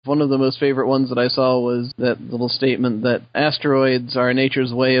One of the most favorite ones that I saw was that little statement that asteroids are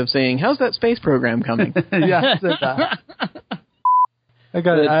nature's way of saying, how's that space program coming? Yeah, I said that.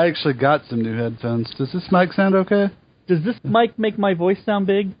 I actually got some new headphones. Does this mic sound okay? Does this mic make my voice sound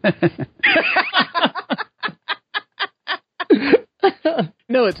big?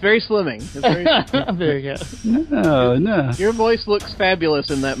 No, it's very slimming. It's very slimming. There you No, go. no. Your voice looks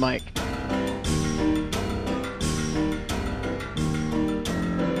fabulous in that mic.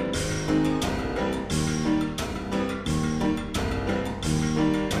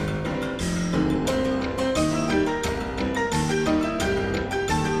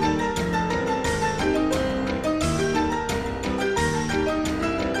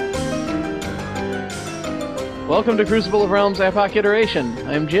 Welcome to Crucible of Realms Epoch Iteration.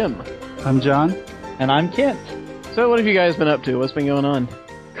 I'm Jim. I'm John. And I'm Kent. So what have you guys been up to? What's been going on?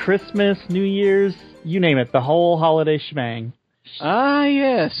 Christmas, New Year's, you name it, the whole holiday shebang. Ah,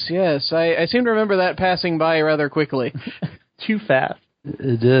 yes. I seem to remember that passing by rather quickly. Too fast.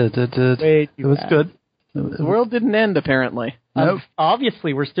 It did. Way too It was fast. good. The world didn't end, apparently. Nope.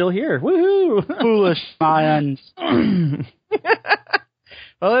 Obviously, we're still here. Woohoo! Foolish Mayans.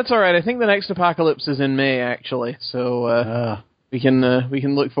 Well, that's all right. I think the next apocalypse is in May, actually. So we can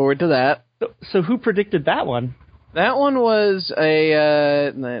look forward to that. So who predicted that one? That one was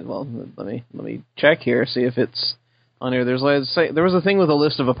a well. Let me check here, see if it's on here. There was a thing with a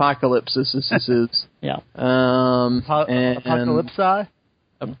list of apocalypses. Yeah. Apocalypsi?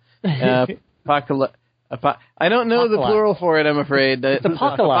 I don't know the Apocalypse. plural for it, I'm afraid. It's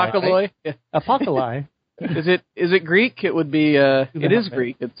apocalypse. Apocalypse. Yeah. Apocalypse. Is it Greek? It would be. It is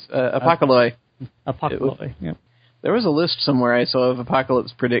Greek. It's apocalypse. Apocalypse. Yeah. There was a list somewhere I saw of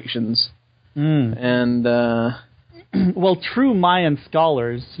apocalypse predictions, and Well, true Mayan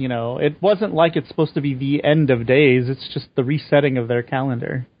scholars, it wasn't like it's supposed to be the end of days. It's just the resetting of their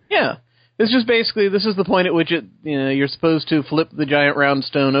calendar. yeah, it's just basically this is the point at which you're supposed to flip the giant round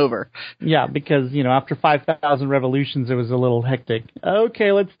stone over. Yeah, because, after 5,000 revolutions, it was a little hectic.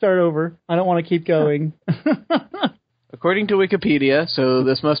 Okay, let's start over. I don't want to keep going. According to Wikipedia, so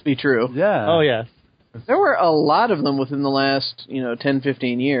this must be true. Yeah. Oh, yes. There were a lot of them within the last 10,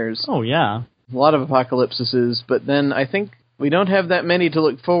 15 years. Oh, yeah. A lot of apocalypses, but then I think we don't have that many to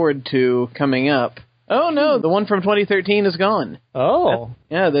look forward to coming up. Oh, no, the one from 2013 is gone. Oh.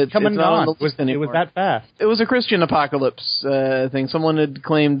 Yeah, that's Come and it's not on gone. the It was list anymore. that fast. It was a Christian apocalypse thing. Someone had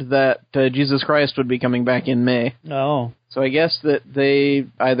claimed that Jesus Christ would be coming back in May. Oh. So I guess that they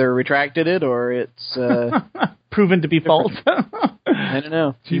either retracted it or it's... Proven to be false. I don't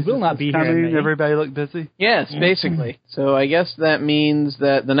know. He will not be here in Coming, May. everybody look busy? Yes, basically. So I guess that means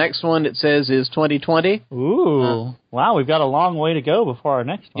that the next one, it says, is 2020. Ooh. Wow, we've got a long way to go before our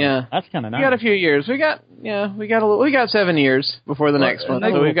next one. Yeah. That's kind of nice. We got a few years. We got 7 years before the next one.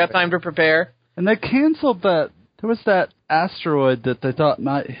 So we've got time to prepare. And they canceled that. There was that asteroid that they thought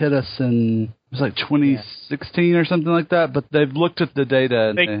might hit us in, it was like 2016 or something like that, but they've looked at the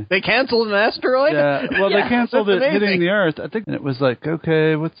data. And They canceled an asteroid? yeah, well, they canceled that's it amazing. hitting the Earth. I think it was like,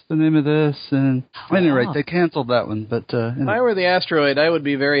 okay, what's the name of this? And at any rate, they canceled that one. But If I were the asteroid, I would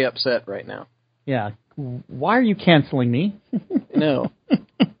be very upset right now. Yeah. Why are you canceling me? No. I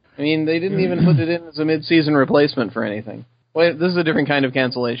mean, they didn't even put it in as a mid-season replacement for anything. Wait, this is a different kind of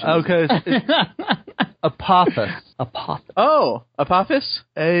cancellation. okay, it's Apophis. Apophis. Oh, Apophis?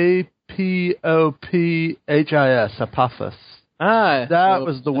 Apophis. Apophis. Ah. That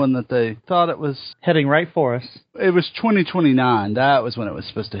was the one that they thought it was. Heading right for us. It was 2029. That was when it was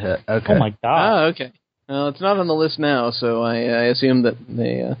supposed to hit. Okay. Oh, my God. Ah, okay. Well, it's not on the list now, so I assume that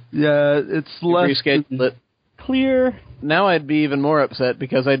they Yeah, it's less. rescheduled it. Clear. Now I'd be even more upset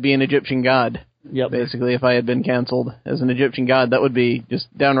because I'd be an Egyptian god. Yep. Basically, if I had been canceled as an Egyptian god, that would be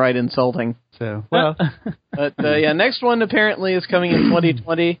just downright insulting. So, well, But, next one apparently is coming in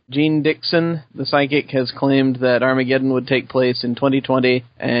 2020. Gene Dixon, the psychic, has claimed that Armageddon would take place in 2020,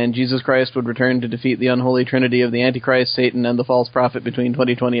 and Jesus Christ would return to defeat the unholy trinity of the Antichrist, Satan, and the false prophet between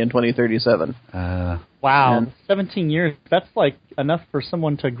 2020 and 2037. Wow. And- 17 years. That's like enough for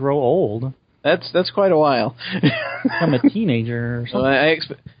someone to grow old. That's quite a while. Become a teenager or So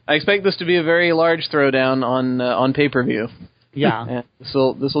something. I expect this to be a very large throwdown on pay-per-view. Yeah. This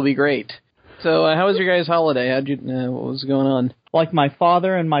will be great. So, how was your guys' holiday? What was going on? Like my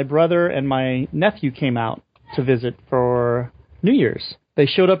father and my brother and my nephew came out to visit for New Year's. They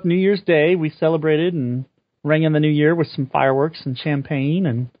showed up New Year's Day. We celebrated and rang in the new year with some fireworks and champagne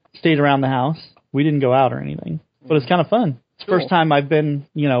and stayed around the house. We didn't go out or anything, but it's kind of fun. It's the first time I've been,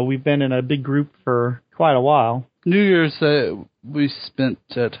 we've been in a big group for quite a while. New Year's we spent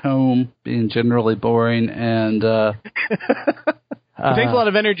at home being generally boring, and It takes a lot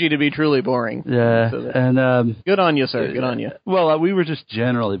of energy to be truly boring. Yeah, So and good on you, sir. Good on you. well, we were just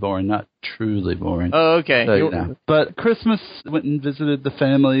generally boring, not truly boring. Oh, okay. So, you know. But Christmas, went and visited the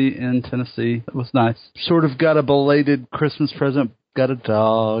family in Tennessee. It was nice. Sort of got a belated Christmas present. Got a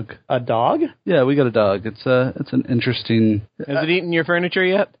dog. A dog? Yeah, we got a dog. It's an interesting. Has it eaten your furniture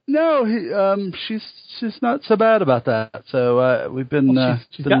yet? No, she's not so bad about that. So we've been.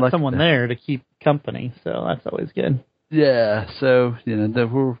 She's been got someone there to keep company, so that's always good. Yeah, so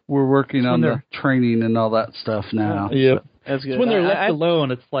we're working on the training and all that stuff now. Yep. That's good. When they're left alone,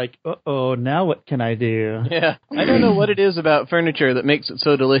 it's like, uh-oh, now what can I do? Yeah. I don't know what it is about furniture that makes it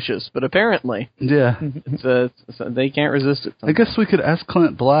so delicious, but apparently Yeah. they can't resist it. I guess we could ask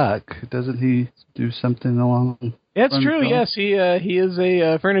Clint Black. Doesn't he do something along? Yeah, it's true, yes. He is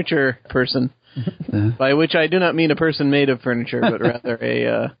a furniture person. Yeah. By which I do not mean a person made of furniture, but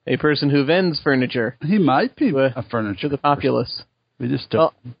rather a person who vends furniture He might be a furniture to the populace. We just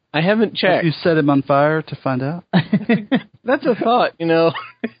don't. Well, I haven't checked. Have you set him on fire to find out? That's a thought,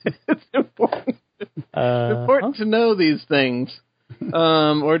 It's important. It's important to know these things,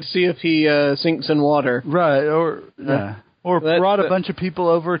 or to see if he sinks in water. Right, or brought a bunch of people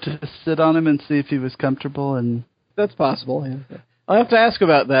over to sit on him and see if he was comfortable. And that's possible. Yeah. I'll have to ask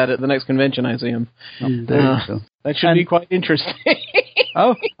about that at the next convention I see him. There you go. That should be quite interesting.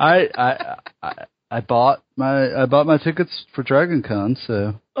 Oh, I bought my tickets for Dragon Con,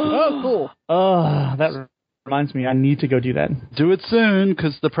 so. Oh, cool. Oh, that reminds me. I need to go do that. Do it soon,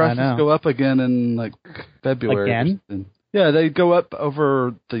 because the prices go up again in, February. Again? Yeah, they go up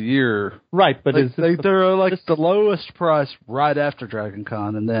over the year. Right, but they're the lowest price right after Dragon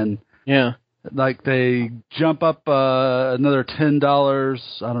Con, and then they jump up another $10.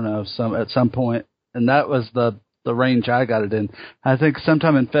 I don't know, at some point, and that was the range I got it in. I think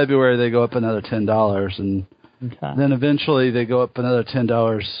sometime in February they go up another $10, and then eventually they go up another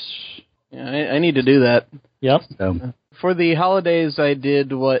 $10. Yeah, I need to do that. Yep. So. For the holidays, I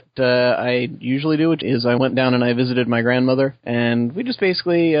did what I usually do, which is I went down and I visited my grandmother, and we just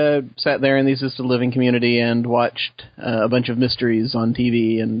basically sat there in the assisted living community and watched a bunch of mysteries on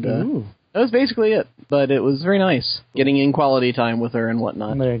TV, and that was basically it. But it was very nice getting in quality time with her and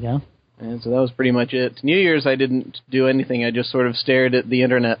whatnot. There you go. And so that was pretty much it. New Year's, I didn't do anything. I just sort of stared at the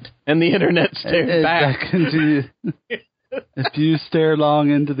internet, and the internet stared back into you. If you stare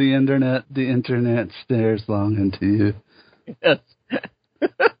long into the internet stares long into you. Yes.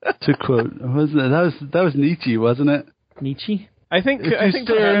 To quote, that was Nietzsche, wasn't it? Nietzsche? I think if you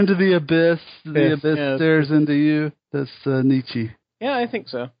stare into the abyss stares into you. That's Nietzsche. Yeah, I think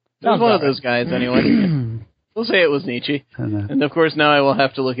so. It was one of those guys, anyway. We'll say it was Nietzsche. And of course, now I will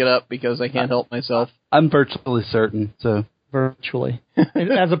have to look it up because I can't help myself. I'm virtually certain. So virtually,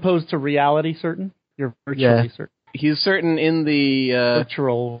 as opposed to reality certain. You're virtually certain. He's certain in the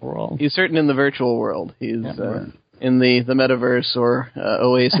virtual world. He's certain in the virtual world. He's in the metaverse or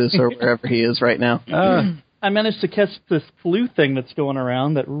Oasis or wherever he is right now. I managed to catch this flu thing that's going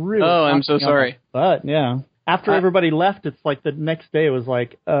around that really. Oh, I'm so sorry. But yeah, after everybody left, it's like the next day it was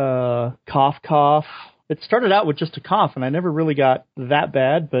like cough. It started out with just a cough, and I never really got that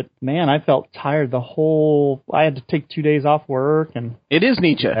bad. But man, I felt tired I had to take 2 days off work, and it is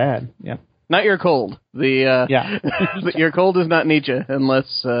Nietzsche. Bad, yeah. Not your cold. Your cold is not Nietzsche,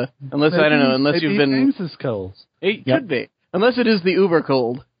 unless I don't know, unless you've been. James's cold. It could be, unless it is the uber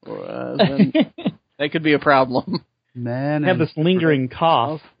cold. Then that could be a problem. Man, I have this lingering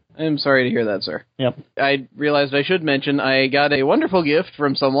cough. I'm sorry to hear that, sir. Yep. I realized I should mention I got a wonderful gift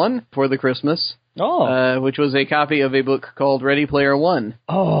from someone for the Christmas. Which was a copy of a book called Ready Player One.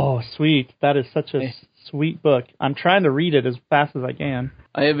 Oh, sweet. That is such a sweet book. I'm trying to read it as fast as I can.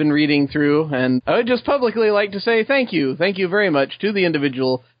 I have been reading through, and I would just publicly like to say thank you. Thank you very much to the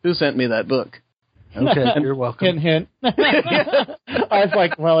individual who sent me that book. Okay, you're welcome. Hint. I was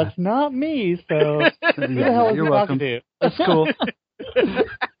like, well, it's not me, so who the hell is you're welcome. To? That's cool.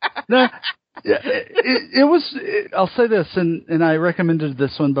 No, it was. I'll say this, and I recommended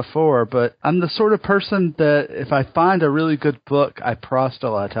this one before, but I'm the sort of person that if I find a really good book, I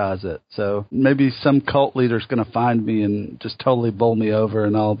proselytize it. So maybe some cult leader's going to find me and just totally bowl me over,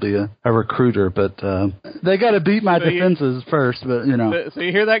 and I'll be a recruiter. But they got to beat my defenses first. But So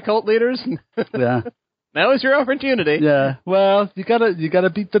you hear that, cult leaders? Yeah. Now is your opportunity. Yeah. Well, you gotta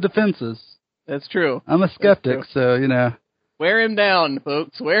beat the defenses. That's true. I'm a skeptic, so Wear him down,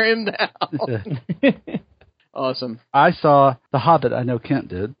 folks. Wear him down. Awesome. I saw The Hobbit. I know Kent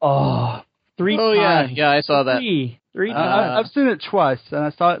did. Oh, 3 times. Yeah, I saw that. Three times. I've seen it twice, and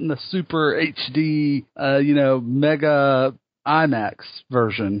I saw it in the Super HD, Mega IMAX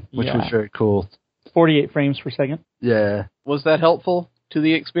version, which was very cool. 48 frames per second. Yeah. Was that helpful to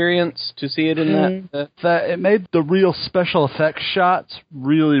the experience to see it in that? That it made the real special effects shots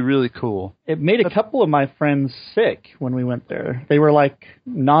really, really cool. It made a couple of my friends sick when we went there. They were like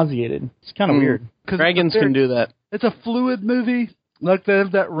nauseated. It's kind of weird. Dragons can do that. It's a fluid movie. Like they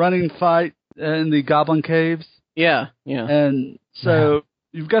have that running fight in the Goblin Caves. Yeah. And so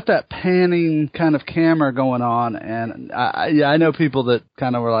you've got that panning kind of camera going on, and I know people that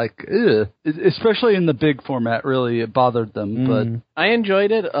kind of were like, ugh. Especially in the big format, really, it bothered them. But I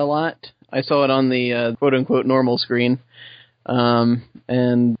enjoyed it a lot. I saw it on the quote-unquote normal screen,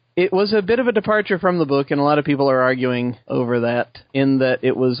 and it was a bit of a departure from the book, and a lot of people are arguing over that, in that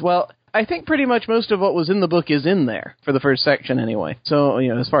it was, well, I think pretty much most of what was in the book is in there, for the first section anyway. So,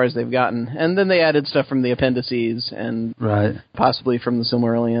 as far as they've gotten. And then they added stuff from the appendices and possibly from the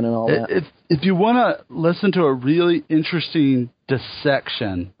Silmarillion and all that. If you want to listen to a really interesting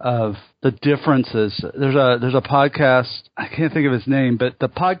dissection of the differences, there's a podcast, I can't think of his name, but the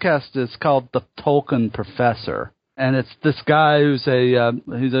podcast is called The Tolkien Professor. And it's this guy who's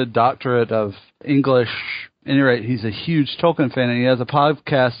a doctorate of English. At any rate, he's a huge Tolkien fan, and he has a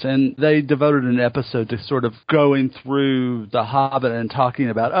podcast, and they devoted an episode to sort of going through The Hobbit and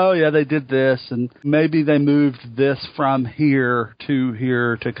talking about, oh, yeah, they did this, and maybe they moved this from here to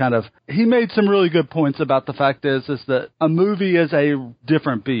kind of... He made some really good points about the fact is that a movie is a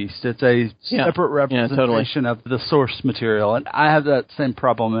different beast. It's a separate representation of the source material, and I have that same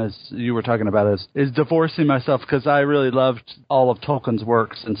problem as you were talking about, is divorcing myself, because I really loved all of Tolkien's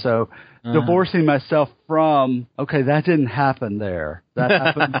works, and so... divorcing myself from, okay, that didn't happen there. That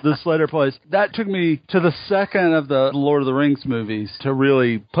happened this later place. That took me to the second of the Lord of the Rings movies to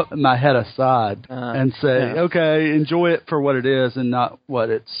really put my head aside and say, okay, enjoy it for what it is and not what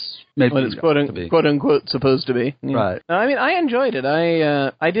it's maybe what it's quote unquote supposed to be. Yeah. Right. I mean, I enjoyed it.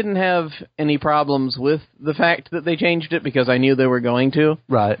 I didn't have any problems with the fact that they changed it because I knew they were going to.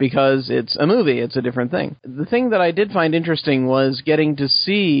 Right. Because it's a movie. It's a different thing. The thing that I did find interesting was getting to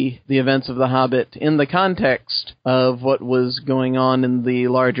see the events of The Hobbit in the context of what was going on in the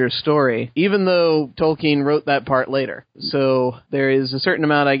larger story, even though Tolkien wrote that part later. So there is a certain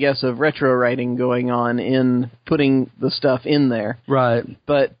amount, I guess, of retro writing going on in putting the stuff in there. Right.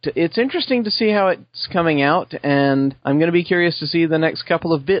 But it's interesting to see how it's coming out, and I'm going to be curious to see the next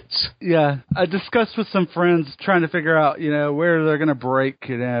couple of bits. Yeah. I discussed with some friends trying to figure out, where they're going to break,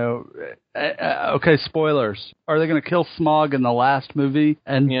 okay, spoilers. Are they going to kill Smaug in the last movie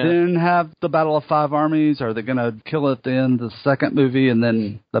and then have the Battle of Five Armies? Are they going to kill it at the end of the second movie and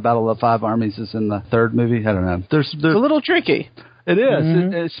then the Battle of the Five Armies is in the third movie? I don't know. It's a little tricky. It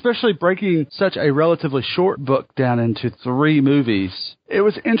is, especially breaking such a relatively short book down into 3 movies. It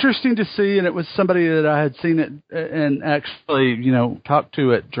was interesting to see, and it was somebody that I had seen it and actually, talked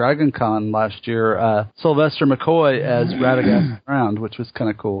to at Dragon Con last year, Sylvester McCoy as Radagast Round, which was kind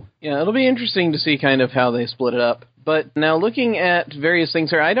of cool. Yeah, it'll be interesting to see kind of how they split it up. But now looking at various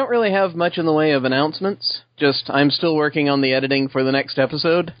things here, I don't really have much in the way of announcements. Just, I'm still working on the editing for the next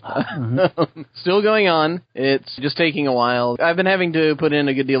episode. Still going on. It's just taking a while. I've been having to put in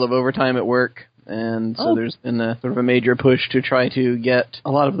a good deal of overtime at work. And so there's been a sort of a major push to try to get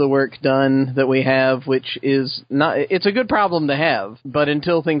a lot of the work done that we have, which is not, it's a good problem to have, but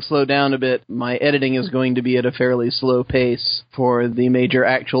until things slow down a bit, my editing is going to be at a fairly slow pace for the major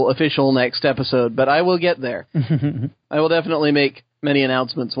actual official next episode, but I will get there. I will definitely make many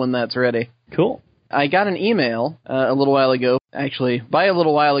announcements when that's ready. Cool. I got an email a little while ago. Actually, by a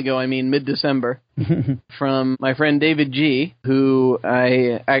little while ago, I mean mid-December, from my friend David G., who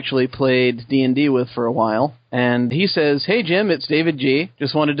I actually played D&D with for a while. And he says, "Hey, Jim, it's David G.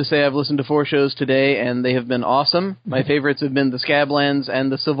 Just wanted to say I've listened to 4 shows today, and they have been awesome. My favorites have been the Scablands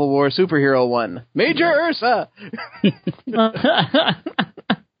and the Civil War superhero one. Major Ursa!"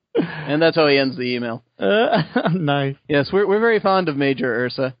 And that's how he ends the email. Nice. Yes, we're very fond of Major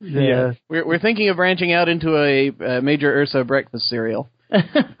Ursa. Yeah. We're thinking of branching out into a Major Ursa breakfast cereal.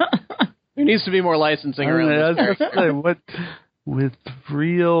 There needs to be more licensing around this. What with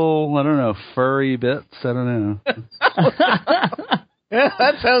real, I don't know, furry bits? I don't know. Yeah,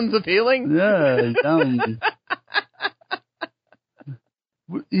 that sounds appealing. Yeah.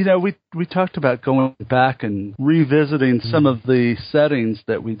 We talked about going back and revisiting some of the settings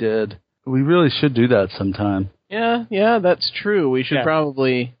that we did. We really should do that sometime. Yeah, that's true. We should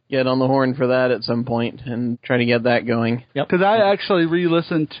probably get on the horn for that at some point and try to get that going. Yep. Because I actually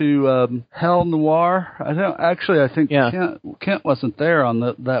re-listened to Hell Noir. I think Kent wasn't there on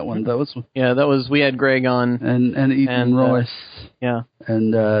that one. We had Greg on. And Ethan Royce. Yeah.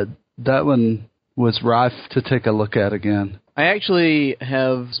 And that one was rife to take a look at again. I actually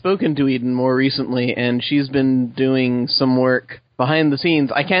have spoken to Eden more recently, and she's been doing some work behind the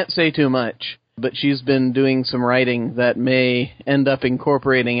scenes. I can't say too much, but she's been doing some writing that may end up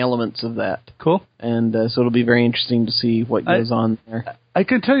incorporating elements of that. Cool. And so it'll be very interesting to see what goes on there. I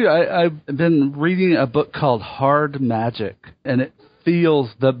can tell you, I've been reading a book called Hard Magic, and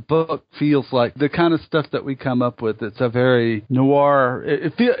the book feels like the kind of stuff that we come up with. It's a very noir.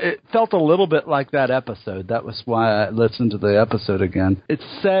 It felt a little bit like that episode. That was why I listened to the episode again. It's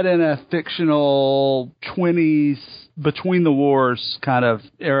set in a fictional 20s, between the wars kind of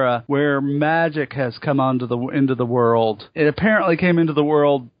era where magic has come into the world. It apparently came into the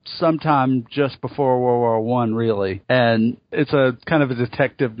world sometime just before World War I, really. And it's a kind of a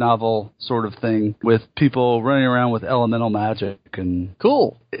detective novel sort of thing with people running around with elemental magic. And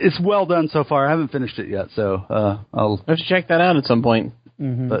cool. It's well done so far. I haven't finished it yet, so I'll have to check that out at some point.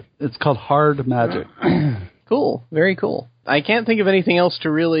 Mm-hmm. But it's called Hard Magic. Cool. Very cool. I can't think of anything else to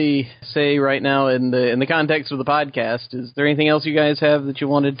really say right now in the context of the podcast. Is there anything else you guys have that you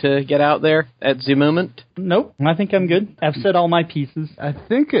wanted to get out there at the moment? Nope. I think I'm good. I've said all my pieces. I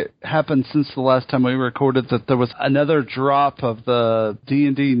think it happened since the last time we recorded that there was another drop of the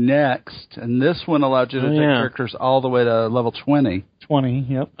D&D Next, and this one allowed you to take characters all the way to level 20. 20,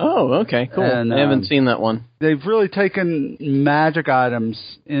 yep. Oh, okay, cool. And, I haven't seen that one. They've really taken magic items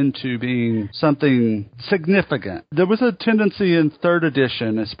into being something significant. There was a tendency in 3rd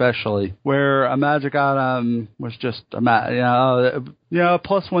edition, especially, where a magic item was just a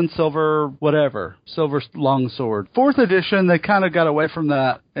 +1 silver, whatever, silver longsword. 4th edition, they kind of got away from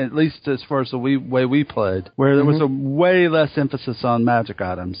that, at least as far as the way we played, where there was a way less emphasis on magic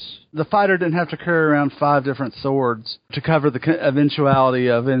items. The fighter didn't have to carry around 5 different swords to cover the eventuality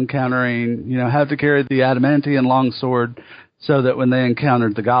of encountering, have to carry the adamantium longsword so that when they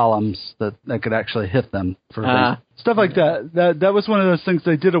encountered the golems, that they could actually hit them for stuff like that. That was one of those things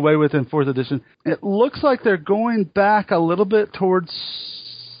they did away with in 4th edition. It looks like they're going back a little bit towards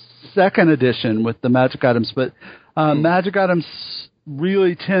 2nd edition with the magic items, but magic items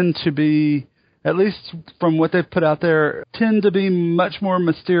really tend to be, at least from what they've put out there, tend to be much more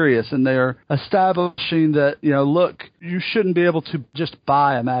mysterious, and they're establishing that, look, you shouldn't be able to just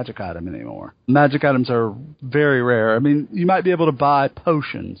buy a magic item anymore. Magic items are very rare. I mean, you might be able to buy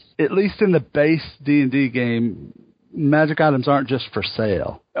potions. At least in the base D&D game, magic items aren't just for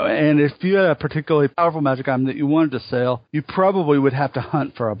sale. And if you had a particularly powerful magic item that you wanted to sell, you probably would have to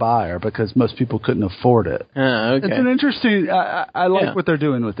hunt for a buyer because most people couldn't afford it. Okay. It's an interesting... I like what they're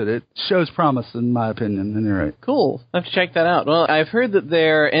doing with it. It shows promise, in my opinion, at any rate. Cool. I'll have to check that out. Well, I've heard that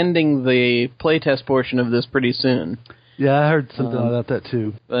they're ending the playtest portion of this pretty soon. Yeah, I heard something about that,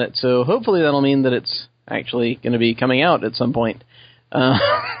 too. But so hopefully that'll mean that it's actually going to be coming out at some point.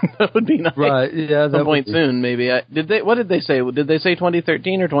 That would be nice. Right, yeah. At some point soon, maybe. What did they say? Did they say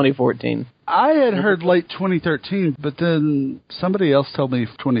 2013 or 2014? I had heard late 2013, but then somebody else told me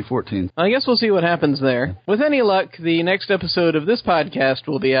 2014. I guess we'll see what happens there. With any luck, the next episode of this podcast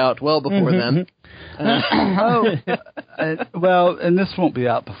will be out well before then. Well, and this won't be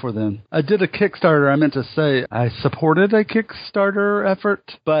out before then. I did a Kickstarter. I meant to say I supported a Kickstarter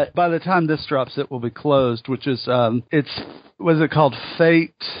effort, but by the time this drops, it will be closed, which is, what is it called?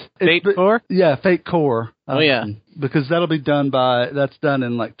 Fate Core? Yeah, Fate Core. Oh, yeah. Because that's done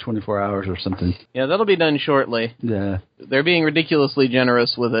in like 24 hours or something. Yeah, that'll be done shortly. Yeah. They're being ridiculously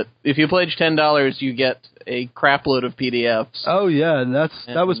generous with it. If you pledge $10, you get a crapload of PDFs. Oh, yeah, and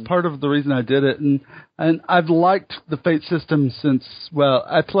that was part of the reason I did it. And I've liked the Fate system since,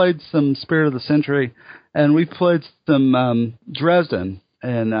 I played some Spirit of the Century, and we played some Dresden,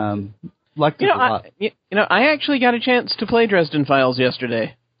 and liked it a lot. I actually got a chance to play Dresden Files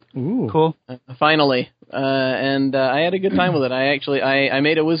yesterday. Ooh. Cool. Finally. And I had a good time with it. I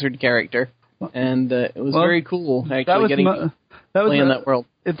made a wizard character, and it was very cool actually getting to play in that world.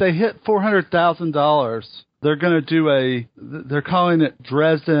 If they hit $400,000, they're going to do they're calling it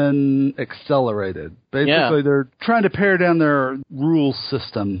Dresden Accelerated. Basically, they're trying to pare down their rule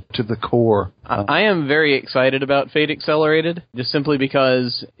system to the core. I am very excited about Fate Accelerated, just simply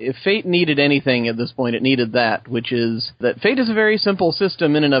because if Fate needed anything at this point, it needed that, which is that Fate is a very simple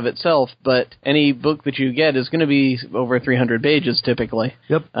system in and of itself, but any book that you get is going to be over 300 pages typically,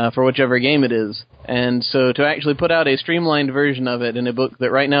 for whichever game it is. And so to actually put out a streamlined version of it in a book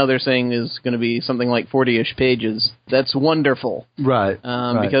that right now they're saying is going to be something like 40-ish pages, that's wonderful. Right.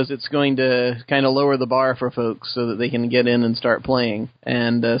 Because it's going to kind of lower the bar for folks so that they can get in and start playing.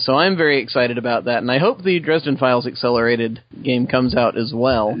 And so I'm very excited about that. And I hope the Dresden Files Accelerated game comes out as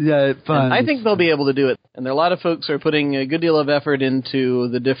well. Yeah, fun. I think they'll be able to do it. And there are a lot of folks who are putting a good deal of effort into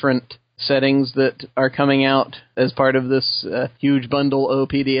the different settings that are coming out as part of this huge bundle of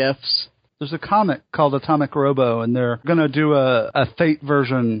PDFs. There's a comic called Atomic Robo, and they're going to do a Fate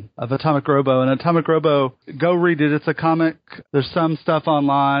version of Atomic Robo. And Atomic Robo, go read it. It's a comic. There's some stuff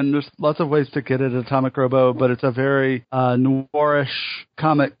online. There's lots of ways to get it at Atomic Robo, but it's a very noirish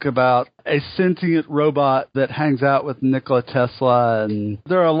comic about a sentient robot that hangs out with Nikola Tesla. And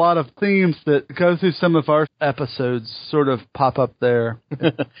there are a lot of themes that go through some of our episodes, sort of pop up there.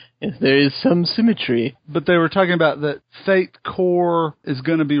 Yes, there is some symmetry. But they were talking about that Fate Core is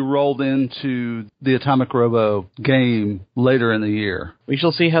going to be rolled into the Atomic Robo game later in the year. We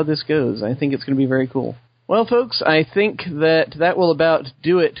shall see how this goes. I think it's going to be very cool. Well, folks, I think that will about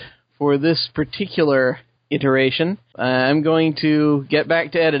do it for this particular iteration. I'm going to get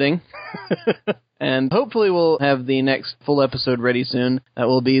back to editing. And hopefully we'll have the next full episode ready soon. That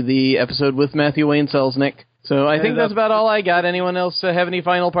will be the episode with Matthew Wayne Selznick. So I think that's about all I got. Anyone else have any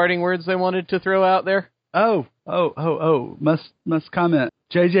final parting words they wanted to throw out there? Must comment.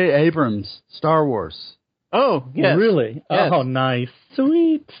 J.J. Abrams, Star Wars. Oh, yes. Really? Yes. Oh, nice.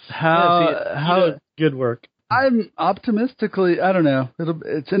 Sweet. How good work. I'm optimistically, I don't know.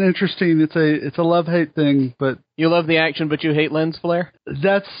 It's an interesting, it's a love-hate thing, but You love the action, but you hate lens flare?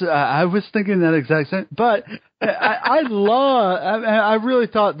 that's, I was thinking that exact same, but I really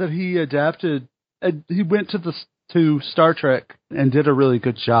thought that he adapted, he went to Star Trek and did a really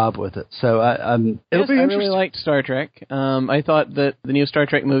good job with it. So it'll be interesting. I really liked Star Trek. I thought that the new Star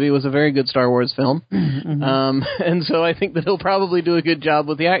Trek movie was a very good Star Wars film. Mm-hmm. And so I think that he'll probably do a good job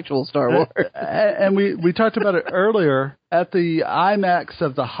with the actual Star Wars. And we talked about it earlier at the IMAX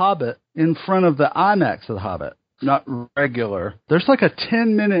of The Hobbit, in front of the IMAX of The Hobbit, not regular. There's like a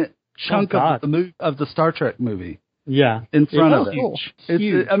 10-minute chunk of the Star Trek movie. Yeah. In front of it. Cool.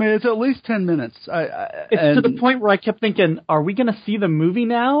 It's at least 10 minutes. It's to the point where I kept thinking, are we going to see the movie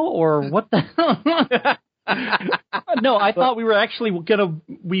now, or what the hell? No, I thought we were actually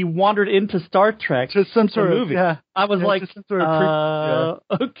we wandered into Star Trek. Just some sort of movie. Yeah. I was like, just some sort of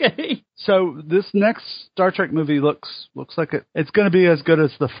okay. So this next Star Trek movie looks like it's going to be as good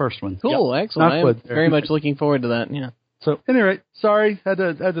as the first one. Cool, excellent. Knock wood. I'm very much looking forward to that, yeah. So, anyway, sorry, had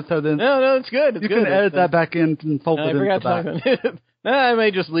to throw that in. No, it's good. It's you good. can edit that back in and fold it in the back. I forgot to talk about it. I may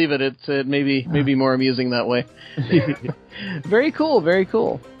just leave it. It's maybe more amusing that way. Very cool, very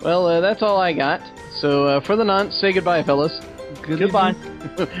cool. Well, that's all I got. So, for the nonce, say goodbye, fellas. Goodbye.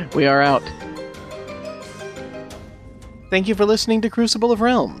 We are out. Thank you for listening to Crucible of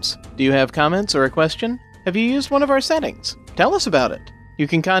Realms. Do you have comments or a question? Have you used one of our settings? Tell us about it. You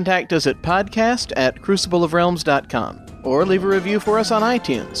can contact us at podcast@crucibleofrealms.com or leave a review for us on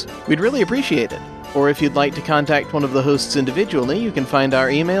iTunes. We'd really appreciate it. Or if you'd like to contact one of the hosts individually, you can find our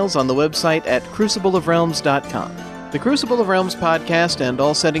emails on the website at crucibleofrealms.com. The Crucible of Realms podcast and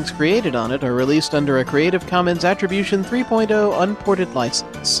all settings created on it are released under a Creative Commons Attribution 3.0 unported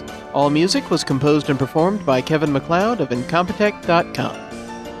license. All music was composed and performed by Kevin MacLeod of Incompetech.com.